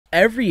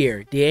Every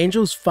year, the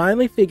Angels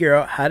finally figure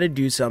out how to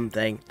do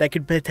something that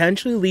could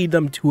potentially lead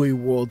them to a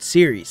World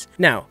Series.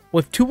 Now,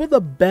 with two of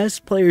the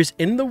best players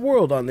in the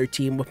world on their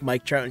team with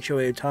Mike Trout and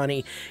Shohei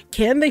Ohtani,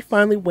 can they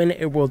finally win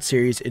a World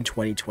Series in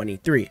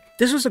 2023?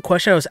 This was a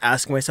question I was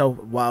asking myself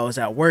while I was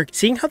at work,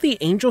 seeing how the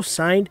Angels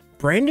signed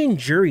Brandon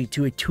Drury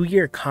to a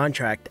 2-year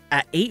contract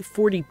at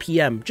 8:40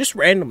 p.m. just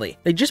randomly.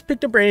 They just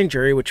picked up Brandon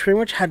Drury, which pretty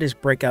much had his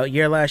breakout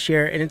year last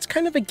year, and it's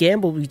kind of a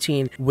gamble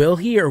between will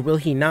he or will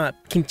he not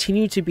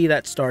continue to be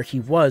that star he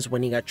was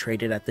when he got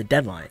traded at the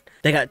deadline.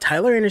 They got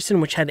Tyler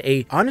Anderson, which had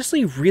a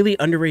honestly really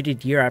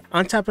underrated year.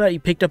 On top of that, you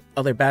picked up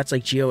other bats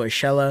like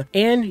urshela,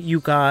 and you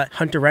got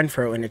Hunter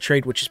Renfroe in a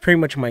trade, which is pretty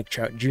much Mike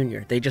Trout Jr.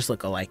 They just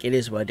look alike. It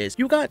is what it is.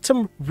 You got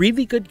some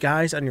really good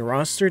guys on your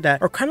roster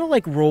that are kind of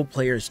like role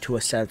players to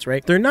a sense,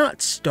 right? They're not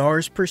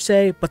stars per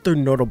se, but they're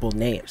notable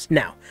names.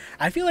 Now,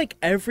 I feel like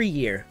every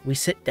year we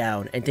sit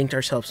down and think to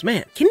ourselves,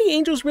 man, can the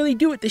Angels really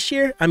do it this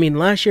year? I mean,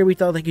 last year we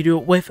thought they could do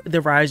it with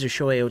the rise of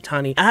Shohei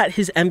Ohtani at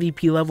his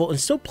MVP level and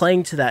still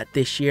playing to that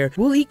this year.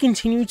 Will he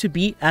continue to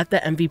be at the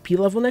MVP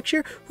level next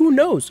year? Who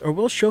knows? Or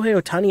will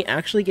Shohei Ohtani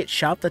actually get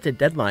shopped at the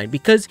deadline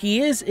because he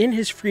is in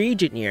his free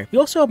agent year? You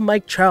also have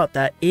Mike Trout,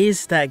 that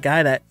is that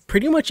guy that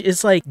pretty much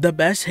is like the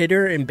best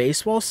hitter in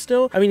baseball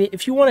still. I mean,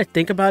 if you want to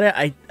think about it,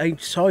 I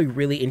saw a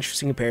really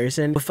interesting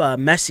comparison with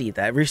Messi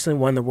that recently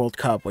won the World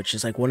Cup, which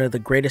is like one of the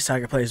greatest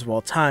soccer players of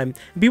all time.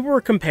 People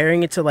were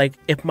comparing it to like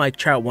if Mike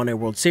Trout won a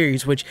World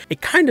Series, which it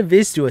kind of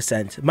is to a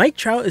sense. Mike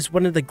Trout is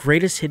one of the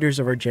greatest hitters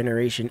of our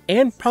generation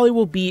and probably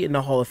will be in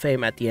the Hall of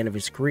Fame at the end of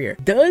his career.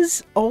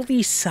 Does all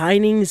these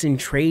signings and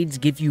trades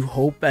give you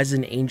hope as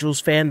an Angels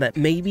fan that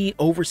maybe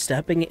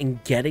overstepping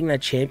and getting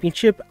that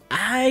championship?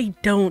 I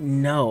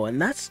don't know,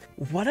 and that's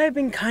what I've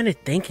been kind of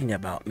thinking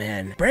about,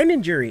 man.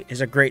 Brandon Drury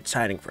is a great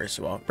signing, first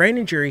of all.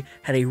 Brandon Drury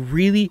had a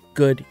really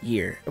good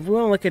year. If we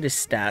want to look at his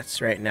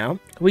stats right now,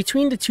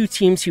 between the two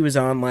teams he was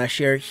on last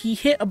year, he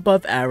hit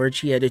above average.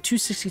 He had a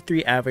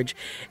 263 average,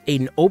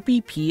 an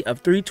OBP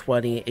of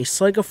 320, a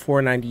slug of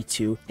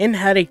 492, and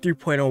had a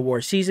 3.0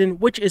 WAR season,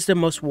 which is the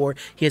most WAR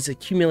he has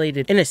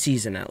accumulated in a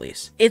season at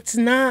least. It's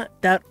not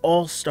that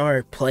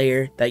all-star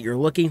player that you're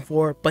looking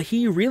for, but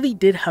he really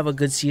did have a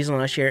good season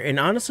last year and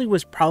honestly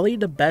was probably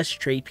the best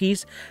trade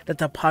piece that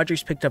the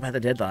Padres picked up at the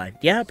deadline.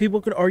 Yeah,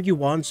 people could argue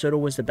Juan Soto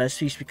was the best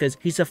piece because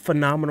he's a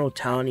phenomenal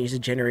talent, he's a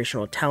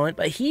generational talent,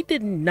 but he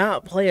did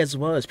not play as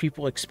well as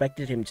people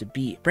expected him to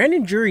be.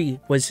 Brandon Drury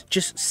was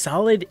just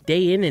solid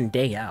day in and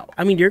day out.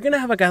 I mean, you're gonna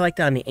have a guy like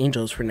that on the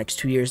Angels for the next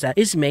 2 years that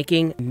is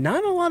making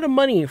not a lot of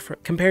money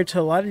compared to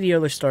a lot of the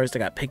other stars that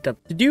got picked up.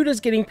 The dude is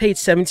getting paid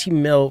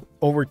 17 mil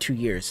over 2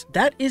 years.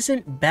 That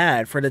isn't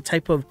bad for the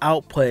type of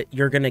output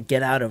you're gonna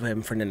get out of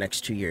him for the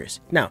next 2 years.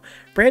 Now,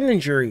 Brandon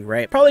Drury,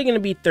 right, probably gonna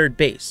be third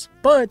base,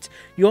 but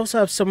you also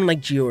have someone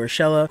like Gio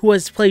Urshela who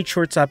has played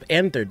shortstop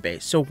and third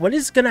base. So what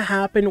is gonna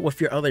happen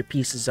with your other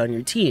pieces on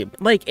your team,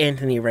 like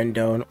Anthony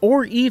Rendon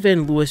or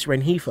even Luis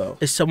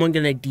Rengifo? Is someone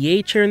gonna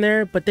DH here and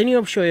there? But then you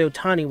have Shohei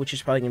Ohtani, which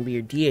is probably gonna be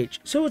your DH.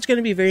 So it's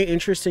gonna be very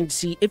interesting to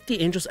see if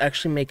the Angels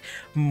actually make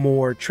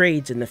more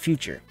trades in the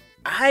future.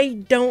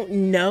 I don't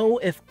know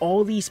if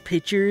all these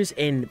pitchers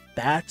and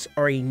bats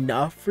are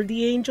enough for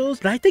the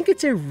Angels, but I think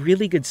it's a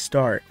really good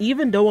start.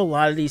 Even though a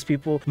lot of these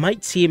people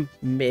might seem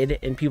mid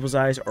in people's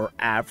eyes or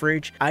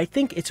average, I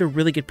think it's a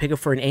really good pickup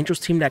for an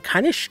Angels team that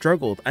kind of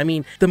struggled. I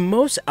mean, the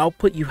most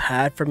output you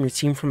had from your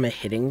team from a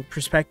hitting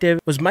perspective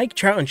was Mike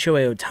Trout and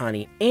Shohei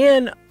Ohtani,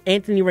 and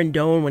Anthony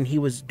Rendon when he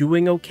was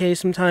doing okay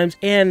sometimes,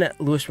 and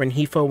Luis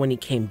Rengifo when he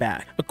came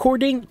back.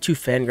 According to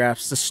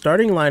Fangraphs, the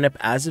starting lineup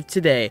as of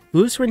today: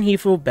 Luis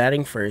Rengifo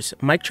batting first,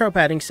 Mike Trout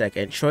batting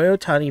second, Shohei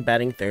Ohtani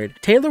batting third,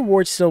 Taylor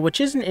Ward still,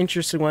 which is an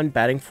interesting one,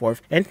 batting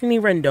fourth, Anthony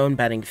Rendon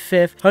batting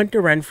fifth,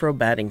 Hunter Renfroe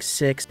batting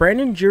sixth,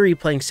 Brandon Drury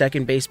playing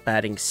second base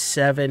batting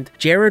seventh,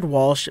 Jared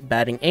Walsh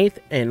batting eighth,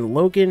 and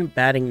Logan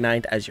batting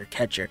ninth as your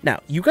catcher.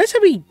 Now, you guys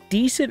have a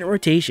decent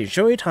rotation.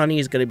 Shohei Ohtani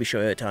is going to be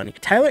Shohei Ohtani.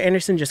 Tyler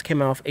Anderson just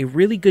came off a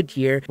really good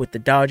year with the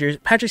Dodgers.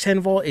 Patrick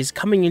Sandavol is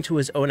coming into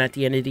his own at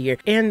the end of the year,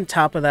 and on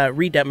top of that,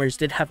 Reid Detmers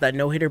did have that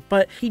no-hitter,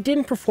 but he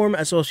didn't perform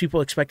as well as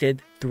people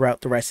expected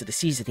throughout the rest of the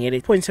season. He had a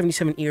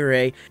 .77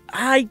 ERA.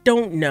 I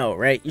don't know,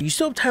 right? You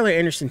still have Tyler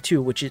Anderson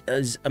too, which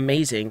is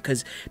amazing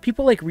because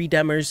people like Reid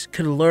Detmers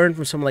could learn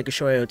from someone like a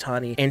Shohei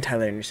Ohtani and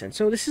Tyler Anderson.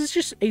 So this is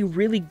just a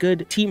really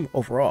good team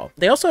overall.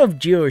 They also have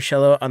Gio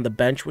Urshela on the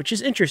bench, which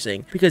is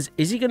interesting because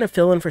is he going to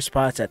fill in for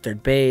spots at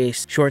third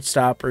base,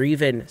 shortstop, or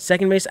even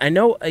second base? I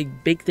know a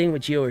big thing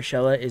with Gio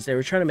Urshela is they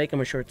were trying to make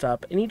him a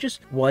shortstop, and he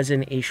just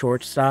wasn't a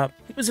shortstop.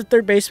 He was a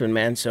third baseman,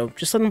 man, so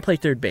just let him play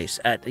third base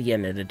at the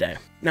end of the day.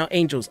 Now,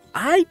 Angels,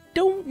 I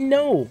don't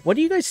know. What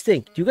do you guys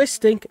think? Do you guys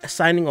think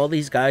signing all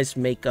these guys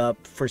make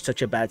up for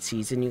such a bad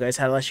season you guys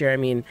had last year? I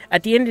mean,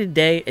 at the end of the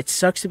day, it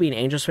sucks to be an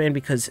Angels fan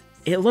because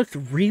it looked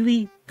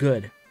really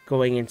good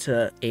going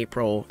into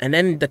April, and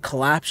then the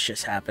collapse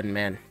just happened,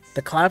 man.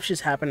 The collapse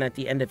just happened at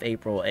the end of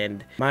April,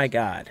 and my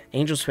God,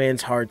 Angels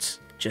fans' hearts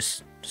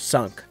just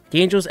sunk.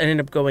 The Angels ended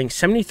up going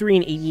 73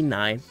 and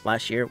 89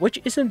 last year,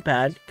 which isn't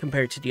bad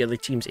compared to the other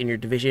teams in your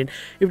division.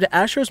 You have the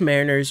Astros,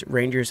 Mariners,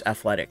 Rangers,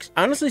 Athletics.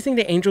 I honestly think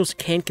the Angels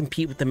can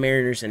compete with the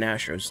Mariners and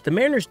Astros. The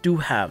Mariners do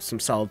have some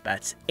solid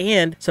bats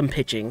and some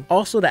pitching.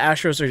 Also, the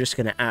Astros are just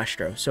going to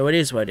Astro, so it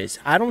is what it is.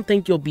 I don't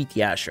think you'll beat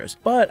the Astros,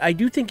 but I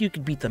do think you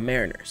could beat the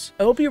Mariners.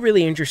 It'll be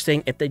really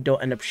interesting if they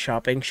don't end up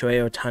shopping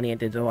Shohei Ohtani at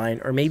the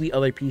deadline or maybe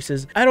other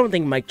pieces. I don't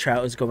think Mike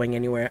Trout is going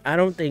anywhere. I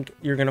don't think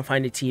you're going to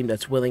find a team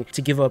that's willing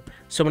to give up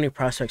so many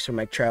prospects for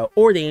Mike Trout,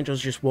 or the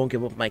Angels just won't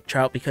give up Mike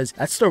Trout because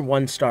that's their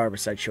one star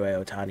besides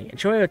Shohei Ohtani. And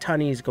Shohei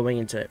Ohtani is going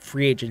into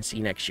free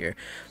agency next year.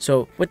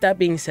 So with that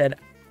being said,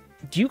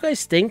 do you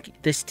guys think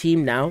this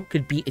team now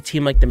could beat a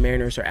team like the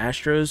Mariners or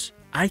Astros?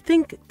 I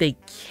think they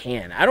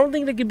can. I don't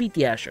think they could beat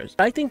the Astros.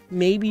 I think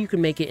maybe you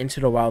can make it into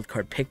the wild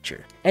card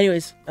picture.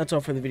 Anyways, that's all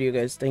for the video,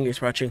 guys. Thank you guys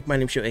for watching. My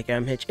name's Shohei,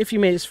 I'm Hitch. If you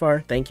made this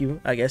far, thank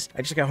you, I guess.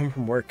 I just got home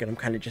from work and I'm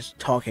kind of just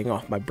talking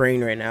off my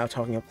brain right now,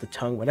 talking off the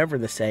tongue, whatever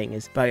the saying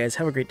is. Bye, guys.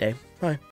 Have a great day. Bye.